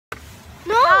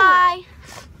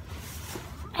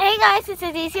guys, it's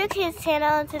a DCO Kids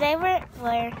channel, and today we're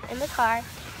in the car.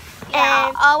 Yeah.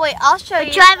 And oh wait, I'll show you.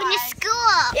 we're driving guys. to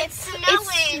school. It's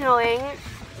snowing.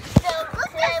 So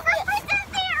look at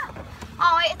there.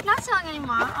 Oh wait, it's not snowing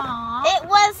anymore. Aww. It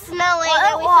was snowing. Well,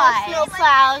 and we saw snow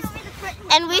plows,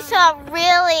 and we saw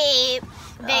really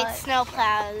big snow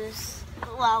plows.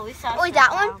 Well, we saw. Wait,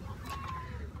 that one?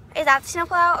 Is that the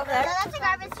snowplow over there? No, that's a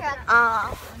garbage truck.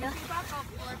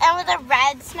 And with a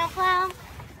red snowplow.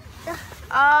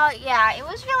 Yeah, it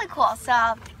was really cool. So,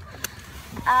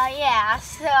 yeah,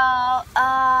 so,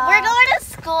 we're going to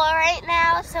school right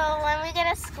now, so when we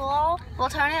get to school, we'll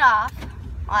turn it off.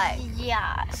 Like,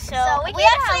 yeah, so we we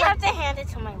actually have to hand it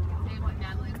to my mom.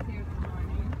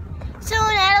 So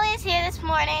Natalie's here this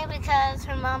morning because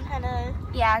her mom had to,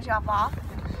 drop off.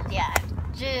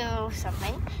 Do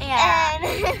something. Yeah.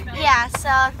 And Yeah, so,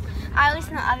 I was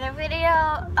in the other video,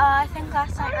 I think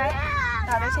last night, right?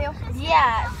 The other two?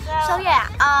 yeah, So yeah,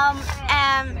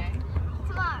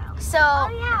 so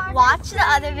watch the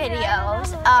other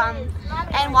videos,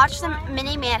 and watch the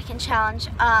mini mannequin challenge,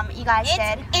 you guys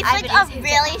did. It's I like videos a who did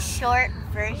really that. short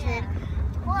version.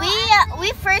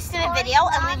 We first did a video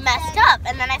and we messed up,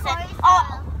 and then I said,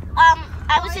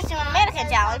 I was just doing a mannequin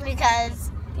challenge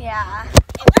because Yeah.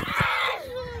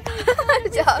 We're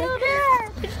still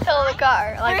there. Still in the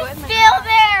car. Like, We're still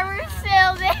there. We're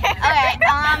still there.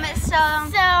 Okay, so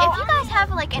if you guys have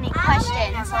like any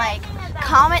questions, like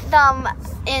comment them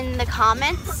in the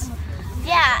comments.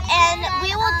 Yeah, and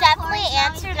we will definitely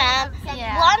answer them.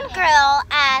 Yeah. One girl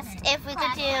asked if we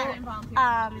could do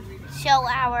show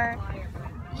our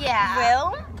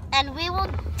room, and we will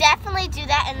definitely do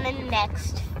that in the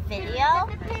next video.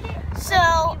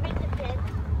 So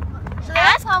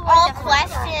ask all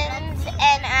questions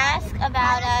and ask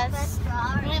about us.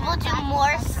 We will do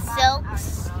more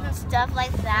silks and stuff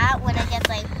like that when it gets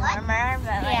like warmer.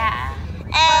 But,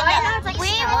 and right now it's, like, we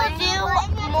snowing. will do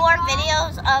more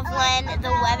videos of when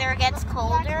the weather gets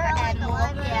colder, and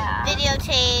we'll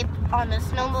videotape on the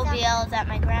snowmobiles at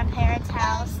my grandparents'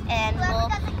 house, and we'll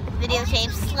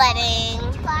videotape sledding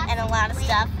and a lot of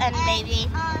stuff, and maybe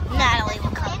Natalie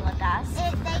will come with us.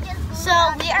 So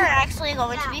we are actually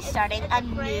going to be starting a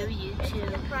new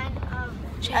YouTube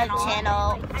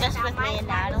channel just with me and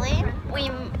Natalie. We're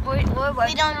We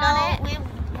working don't on know. it.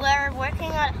 We're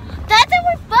working on. That's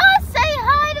our bus. Say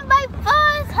hi to my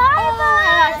bus. Hi,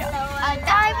 bus.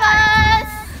 Hi, bus.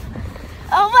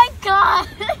 Oh my God.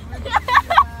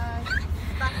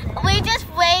 We just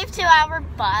waved to our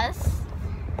bus,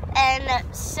 and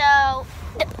so.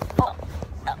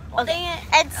 Okay.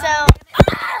 And so.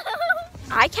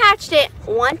 I catched it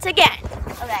once again.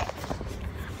 Okay.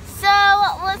 So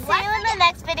we'll see you in the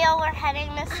next video. We're heading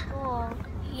to school.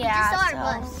 Yeah.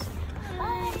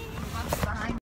 Bye.